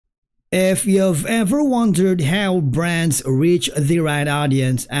If you've ever wondered how brands reach the right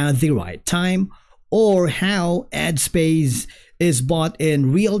audience at the right time, or how ad space is bought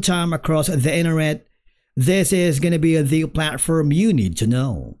in real time across the internet, this is going to be the platform you need to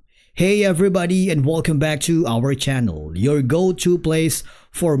know. Hey everybody, and welcome back to our channel, your go-to place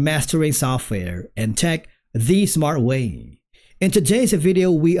for mastering software and tech the smart way. In today's video,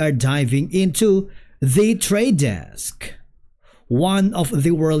 we are diving into the Trade Desk, one of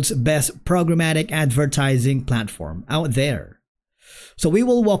the world's best programmatic advertising platform out there. So we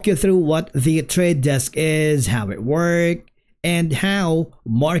will walk you through what the Trade Desk is, how it works, and how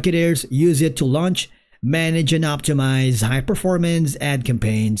marketers use it to launch, manage, and optimize high-performance ad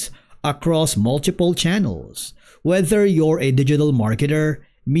campaigns across multiple channels. Whether you're a digital marketer,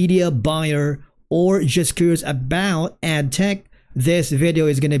 media buyer, or just curious about ad tech, this video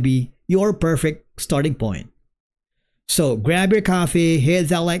is going to be your perfect starting point. So grab your coffee, hit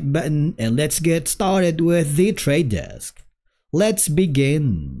that like button, and let's get started with the Trade Desk. Let's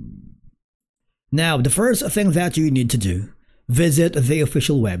begin. Now, the first thing that you need to do, visit the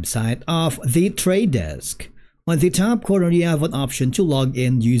official website of the Trade Desk. On the top corner, you have an option to log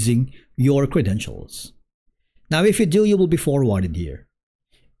in using your credentials. Now, if you do, you will be forwarded here.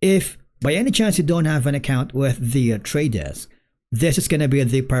 If by any chance you don't have an account with the Trade Desk, this is going to be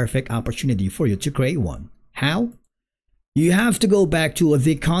the perfect opportunity for you to create one. How? You have to go back to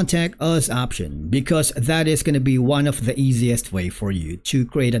the Contact Us option, because that is going to be one of the easiest way for you to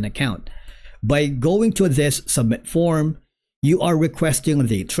create an account. By going to this submit form, you are requesting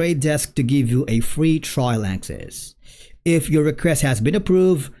the Trade Desk to give you a free trial access. If your request has been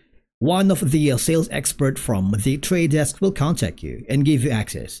approved, one of the sales experts from the Trade Desk will contact you and give you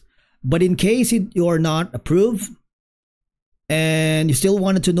access. But in case you are not approved and you still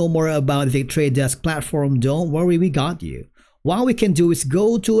wanted to know more about the Trade Desk platform, don't worry, we got you. What we can do is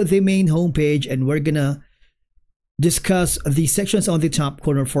go to the main homepage, and we're gonna discuss the sections on the top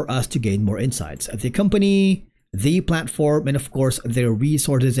corner for us to gain more insights. The company, the platform, and of course their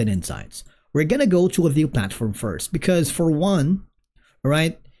resources and insights. We're gonna go to the platform first because, for one,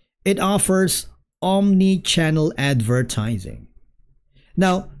 right, it offers omni-channel advertising.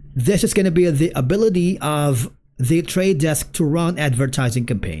 Now, this is gonna be the ability of the Trade Desk to run advertising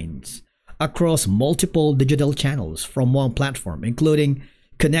campaigns across multiple digital channels from one platform, including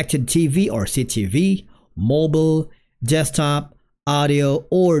connected TV or CTV, mobile, desktop, audio,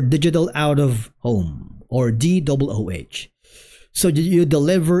 or digital out of home or DOOH. So you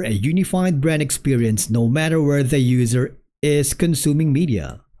deliver a unified brand experience no matter where the user is consuming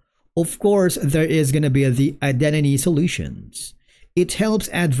media. Of course, there is going to be the identity solutions. It helps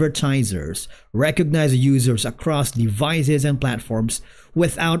advertisers recognize users across devices and platforms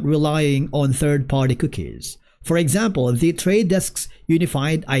without relying on third-party cookies. For example, the Trade Desk's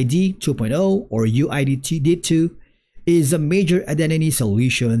Unified ID 2.0 or UID2 is a major identity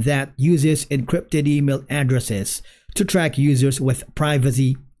solution that uses encrypted email addresses to track users with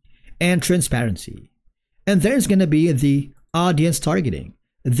privacy and transparency. And there's going to be the audience targeting.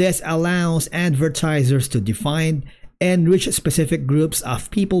 This allows advertisers to define and reach specific groups of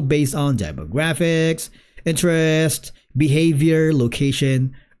people based on demographics, interest, behavior,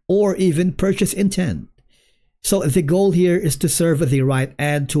 location, or even purchase intent. So the goal here is to serve the right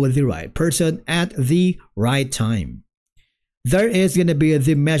ad to the right person at the right time. There is going to be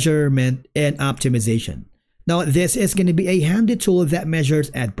the measurement and optimization. Now, this is going to be a handy tool that measures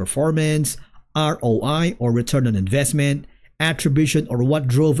ad performance, ROI or return on investment, attribution or what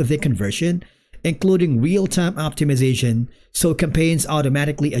drove the conversion, including real-time optimization, so campaigns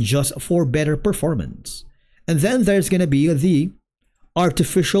automatically adjust for better performance. And then there's going to be the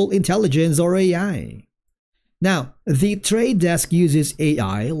artificial intelligence or AI. Now, the Trade Desk uses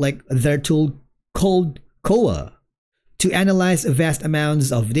AI, like their tool called Koa, to analyze vast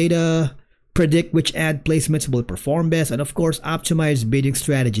amounts of data, predict which ad placements will perform best, and of course optimize bidding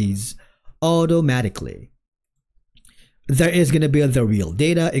strategies automatically. There is going to be the real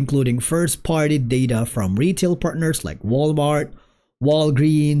data, including first-party data from retail partners like Walmart,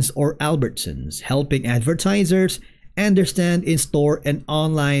 Walgreens, or Albertsons, helping advertisers understand in-store and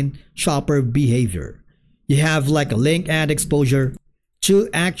online shopper behavior. You have like a link ad exposure to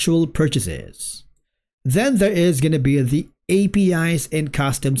actual purchases. Then there is going to be the APIs and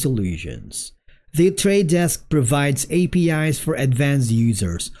custom solutions. The Trade Desk provides APIs for advanced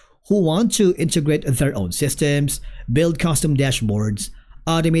users who want to integrate their own systems, build custom dashboards,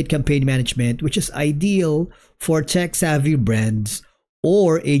 automate campaign management, which is ideal for tech-savvy brands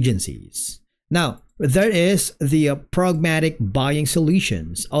or agencies. Now, there is the pragmatic buying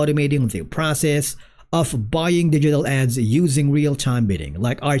solutions, automating the process of buying digital ads using real-time bidding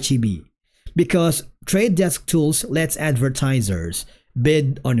like RTB, because Trade Desk tools lets advertisers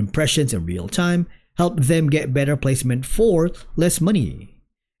bid on impressions in real time, help them get better placement for less money.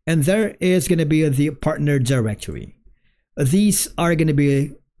 And there is going to be the partner directory. These are going to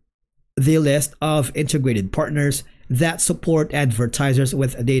be the list of integrated partners that support advertisers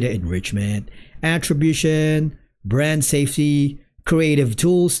with data enrichment, attribution, brand safety, creative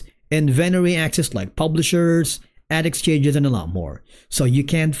tools, inventory access like publishers, ad exchanges, and a lot more. So you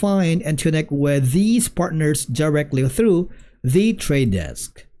can find and connect with these partners directly through the Trade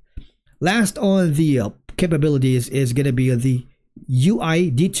Desk. Last on the capabilities is going to be the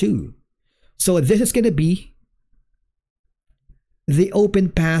UID2. So this is going to be the open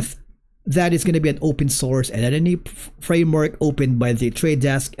path that is going to be an open source identity framework opened by the Trade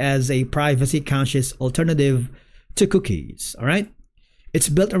Desk as a privacy conscious alternative to cookies. All right. It's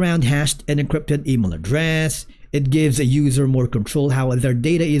built around hashed and encrypted email address. It gives a user more control how their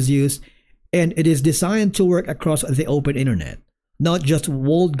data is used, and it is designed to work across the open internet, not just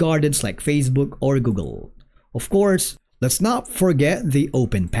walled gardens like Facebook or Google. Of course, let's not forget the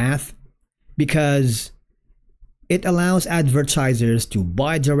open path, because it allows advertisers to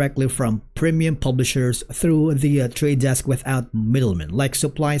buy directly from premium publishers through the Trade Desk without middlemen like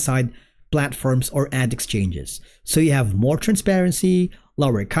supply-side platforms or ad exchanges. So you have more transparency,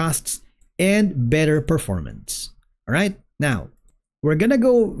 lower costs, and better performance. All right, now we're gonna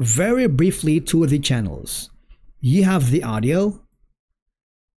go very briefly to the channels. You have the audio.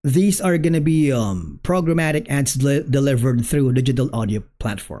 These are gonna be programmatic ads delivered through digital audio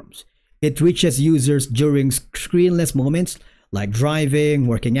platforms. It reaches users during screenless moments like driving,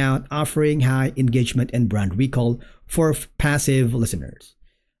 working out, offering high engagement and brand recall for passive listeners.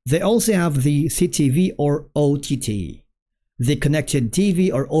 They also have the CTV or OTT, the connected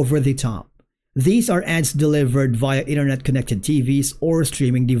TV or over the top. These are ads delivered via internet-connected TVs or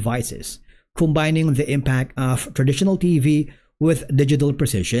streaming devices, combining the impact of traditional TV with digital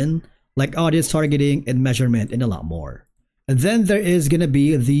precision, like audience targeting and measurement and a lot more. And then there is going to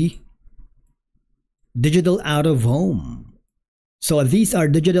be the digital out-of-home. So these are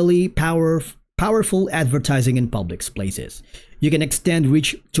digitally powerful advertising in public places. You can extend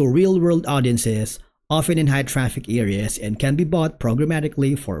reach to real-world audiences, often in high-traffic areas, and can be bought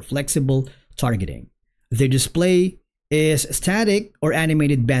programmatically for flexible targeting. The display is static or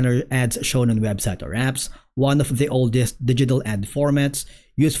animated banner ads shown on websites or apps, one of the oldest digital ad formats,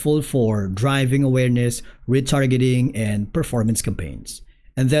 useful for driving awareness, retargeting, and performance campaigns.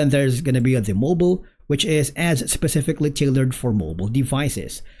 And then there's going to be the mobile, which is ads specifically tailored for mobile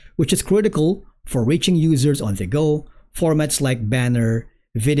devices, which is critical for reaching users on the go, formats like banner,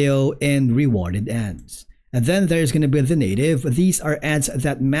 video, and rewarded ads. And then there's going to be the native. These are ads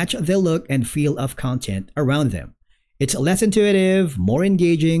that match the look and feel of content around them. It's less intuitive, more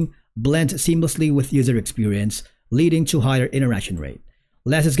engaging, blends seamlessly with user experience, leading to higher interaction rate.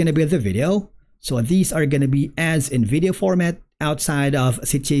 Last is going to be the video. So these are going to be ads in video format outside of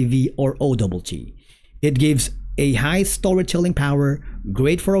CTV or OTT. It gives a high storytelling power,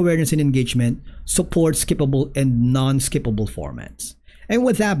 great for awareness and engagement, supports skippable and non-skippable formats. And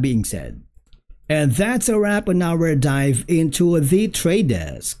with that being said, and that's a wrap on our dive into the Trade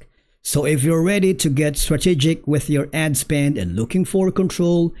Desk. So if you're ready to get strategic with your ad spend and looking for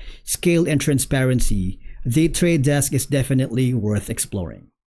control, scale, and transparency, the Trade Desk is definitely worth exploring.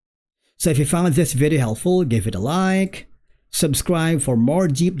 So if you found this video helpful, give it a like, subscribe for more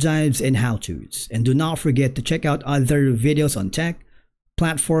deep dives and how-tos, and do not forget to check out other videos on tech,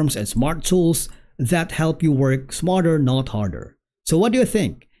 platforms, and smart tools that help you work smarter, not harder. So what do you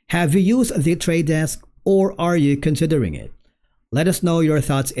think? Have you used the Trade Desk, or are you considering it? Let us know your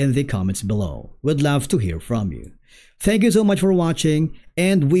thoughts in the comments below. We'd love to hear from you. Thank you so much for watching,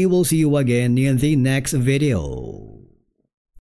 and we will see you again in the next video.